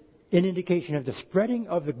us an indication of the spreading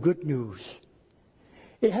of the good news.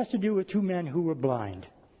 It has to do with two men who were blind.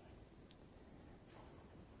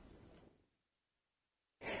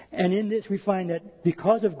 And in this we find that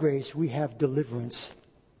because of grace we have deliverance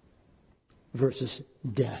versus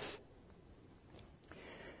death.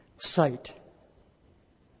 Sight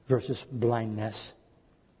versus blindness.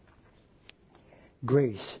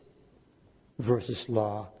 Grace versus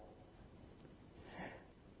law.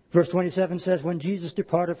 Verse 27 says, when Jesus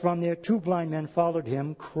departed from there, two blind men followed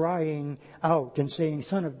him, crying out and saying,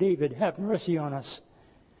 Son of David, have mercy on us.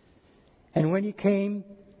 And when he came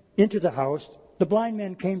into the house, the blind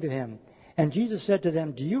men came to him. And Jesus said to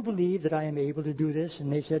them, do you believe that I am able to do this?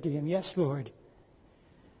 And they said to him, yes, Lord.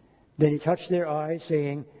 Then he touched their eyes,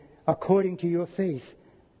 saying, according to your faith,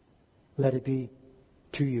 let it be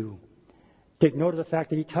to you. Take note of the fact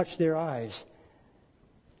that he touched their eyes.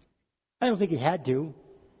 I don't think he had to,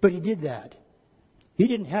 but he did that. He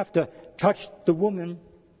didn't have to touch the woman.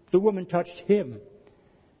 The woman touched him.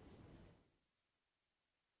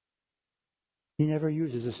 He never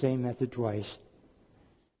uses the same method twice.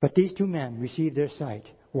 But these two men received their sight.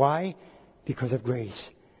 Why? Because of grace.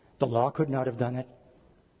 The law could not have done it.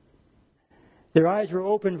 Their eyes were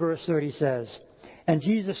open, verse 30 says. And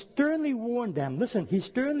Jesus sternly warned them. Listen, he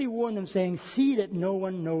sternly warned them, saying, see that no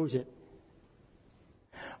one knows it.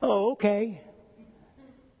 Oh, okay.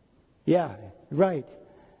 Yeah, right.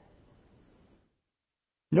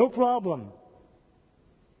 No problem.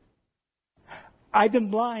 I've been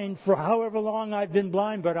blind for however long I've been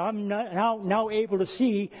blind, but I'm now able to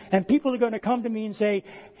see. And people are going to come to me and say,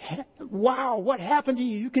 wow, what happened to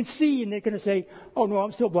you? You can see. And they're going to say, oh, no,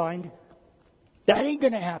 I'm still blind. That ain't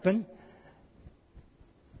going to happen.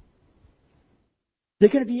 They're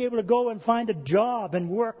going to be able to go and find a job and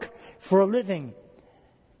work for a living.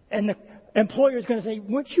 And the employer is going to say,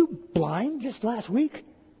 weren't you blind just last week?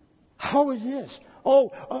 How is this? Oh,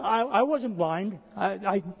 I wasn't blind.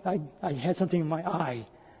 I had something in my eye.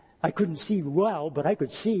 I couldn't see well, but I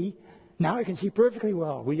could see. Now I can see perfectly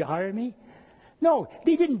well. Will you hire me? No,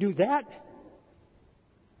 they didn't do that.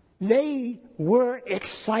 They were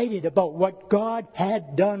excited about what God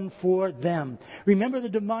had done for them. Remember the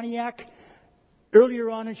demoniac?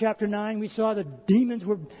 Earlier on in chapter 9, we saw the demons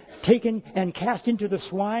were taken and cast into the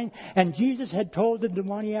swine. And Jesus had told the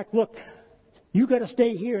demoniac, look, you got to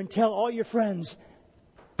stay here and tell all your friends.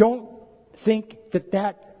 Don't think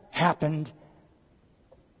that happened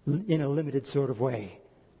in a limited sort of way.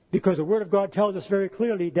 Because the Word of God tells us very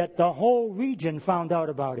clearly that the whole region found out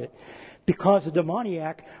about it. Because the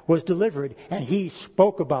demoniac was delivered and he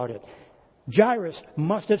spoke about it. Jairus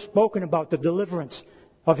must have spoken about the deliverance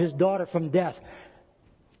of his daughter from death.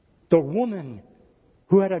 The woman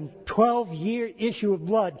who had a 12-year issue of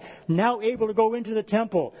blood, now able to go into the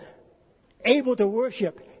temple, able to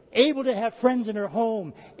worship, able to have friends in her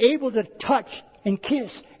home, able to touch and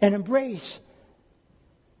kiss and embrace.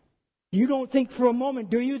 You don't think for a moment,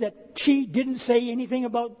 do you, that she didn't say anything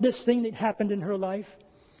about this thing that happened in her life?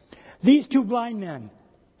 These two blind men,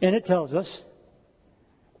 and it tells us,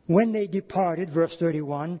 when they departed, verse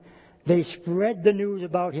 31, they spread the news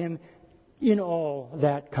about him in all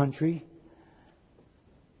that country.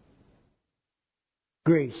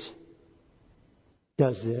 Grace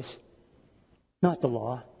does this, not the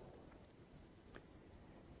law.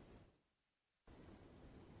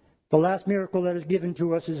 The last miracle that is given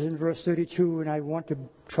to us is in verse 32, and I want to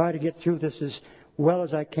try to get through this as well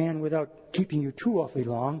as I can without keeping you too awfully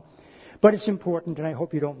long. But it's important, and I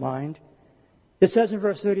hope you don't mind. It says in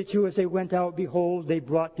verse 32, as they went out, behold, they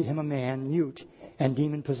brought to him a man, mute and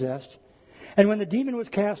demon-possessed. And when the demon was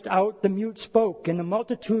cast out, the mute spoke, and the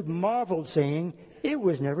multitude marveled, saying, it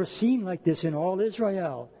was never seen like this in all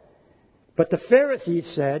Israel. But the Pharisees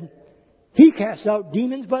said, he casts out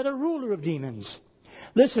demons by the ruler of demons.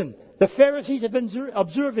 Listen, the Pharisees have been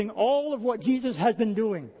observing all of what Jesus has been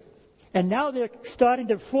doing. And now they're starting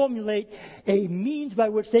to formulate a means by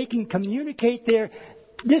which they can communicate their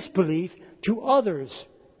disbelief to others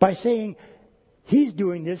by saying, he's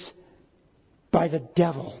doing this by the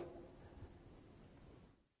devil.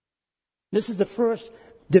 This is the first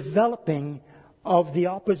developing of the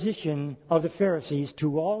opposition of the Pharisees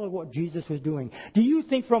to all of what Jesus was doing. Do you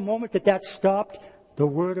think for a moment that stopped the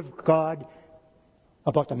Word of God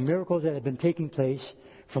about the miracles that had been taking place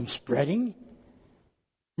from spreading?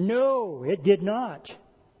 No, it did not.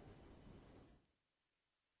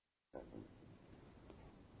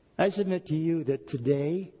 I submit to you that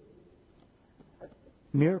today,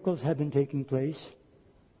 miracles have been taking place.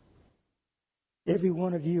 Every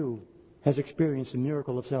one of you has experienced the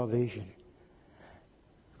miracle of salvation.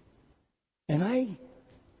 Am I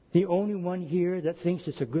the only one here that thinks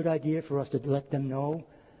it's a good idea for us to let them know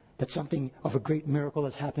that something of a great miracle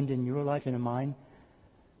has happened in your life and in mine?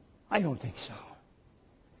 I don't think so.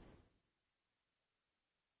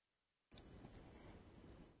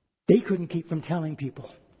 They couldn't keep from telling people.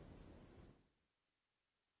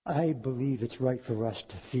 I believe it's right for us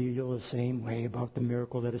to feel the same way about the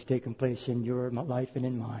miracle that has taken place in your life and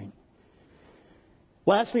in mine.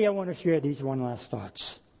 Lastly, I want to share these one last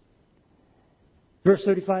thoughts. Verse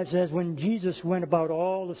 35 says, when Jesus went about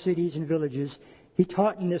all the cities and villages, he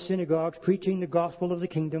taught in the synagogues, preaching the gospel of the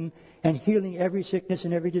kingdom and healing every sickness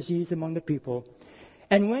and every disease among the people.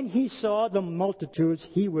 And when he saw the multitudes,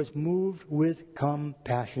 he was moved with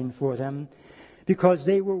compassion for them, because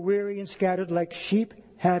they were weary and scattered like sheep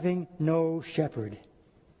having no shepherd.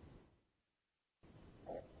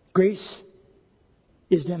 Grace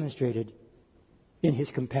is demonstrated in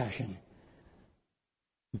his compassion.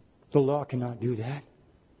 The law cannot do that.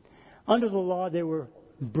 Under the law, there were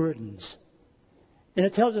burdens. And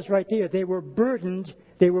it tells us right there, they were burdened,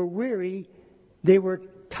 they were weary, they were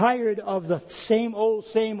tired of the same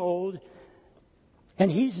old.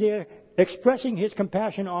 And he's there expressing his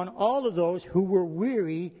compassion on all of those who were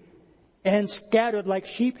weary and scattered like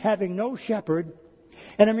sheep having no shepherd.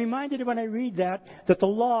 And I'm reminded when I read that the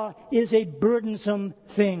law is a burdensome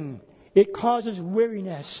thing. It causes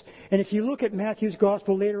weariness. And if you look at Matthew's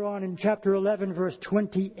Gospel later on in chapter 11, verse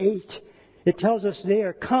 28, it tells us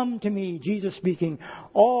there, come to me, Jesus speaking,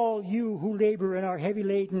 all you who labor and are heavy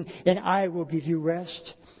laden, and I will give you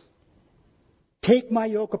rest. Take my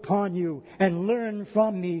yoke upon you and learn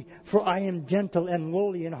from me, for I am gentle and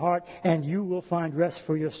lowly in heart, and you will find rest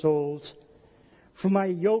for your souls. For my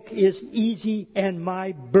yoke is easy and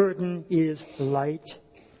my burden is light.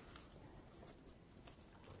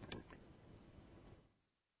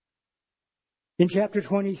 In chapter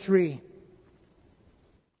 23,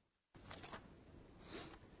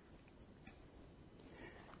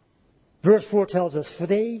 verse 4 tells us, for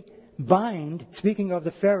they bind, speaking of the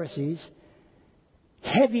Pharisees,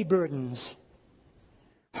 heavy burdens,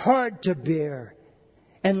 hard to bear,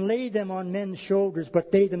 and lay them on men's shoulders,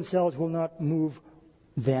 but they themselves will not move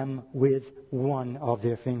them with one of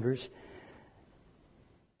their fingers.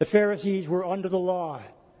 The Pharisees were under the law,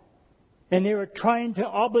 and they were trying to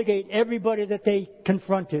obligate everybody that they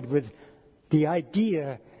confronted with the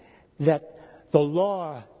idea that the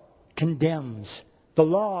law condemns. The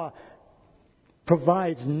law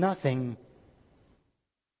provides nothing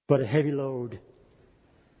but a heavy load.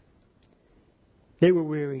 They were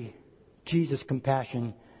weary. Jesus'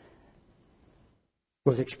 compassion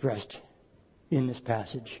was expressed in this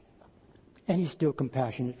passage. And He's still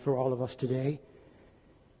compassionate for all of us today.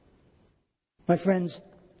 My friends,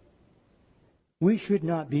 we should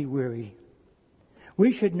not be weary.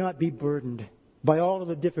 We should not be burdened by all of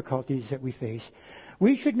the difficulties that we face.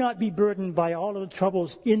 We should not be burdened by all of the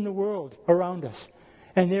troubles in the world around us.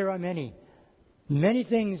 And there are many. Many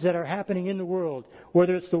things that are happening in the world,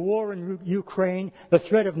 whether it's the war in Ukraine, the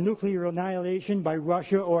threat of nuclear annihilation by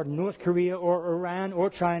Russia or North Korea or Iran or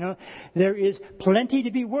China. There is plenty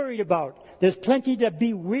to be worried about. There's plenty to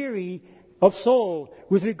be weary of soul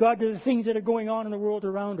with regard to the things that are going on in the world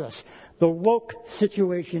around us. The woke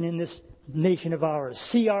situation in this nation of ours,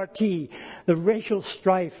 CRT, the racial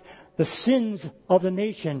strife, the sins of the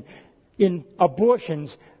nation in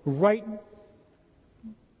abortions, right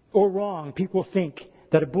or wrong. People think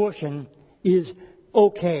that abortion is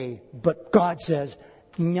okay, but God says,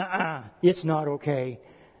 nah, it's not okay.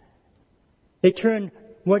 They turn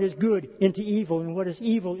what is good into evil and what is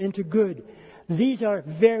evil into good. These are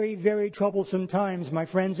very, very troublesome times, my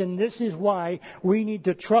friends, and this is why we need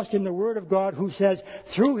to trust in the Word of God, who says,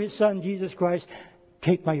 through His Son, Jesus Christ,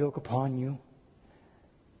 take my yoke upon you.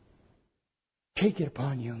 Take it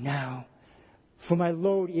upon you now, for my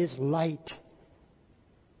load is light,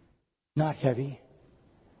 not heavy.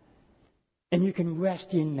 And you can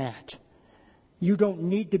rest in that. You don't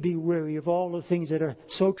need to be weary of all the things that are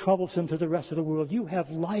so troublesome to the rest of the world. You have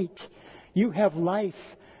light. You have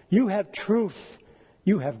life. You have truth.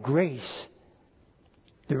 You have grace.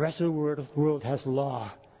 The rest of the world has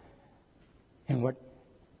law. And what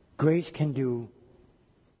grace can do,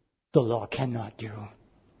 the law cannot do.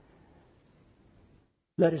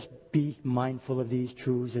 Let us be mindful of these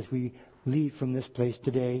truths as we leave from this place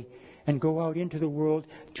today and go out into the world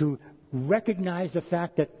to recognize the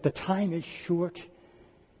fact that the time is short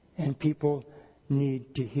and people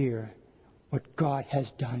need to hear what God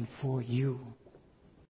has done for you.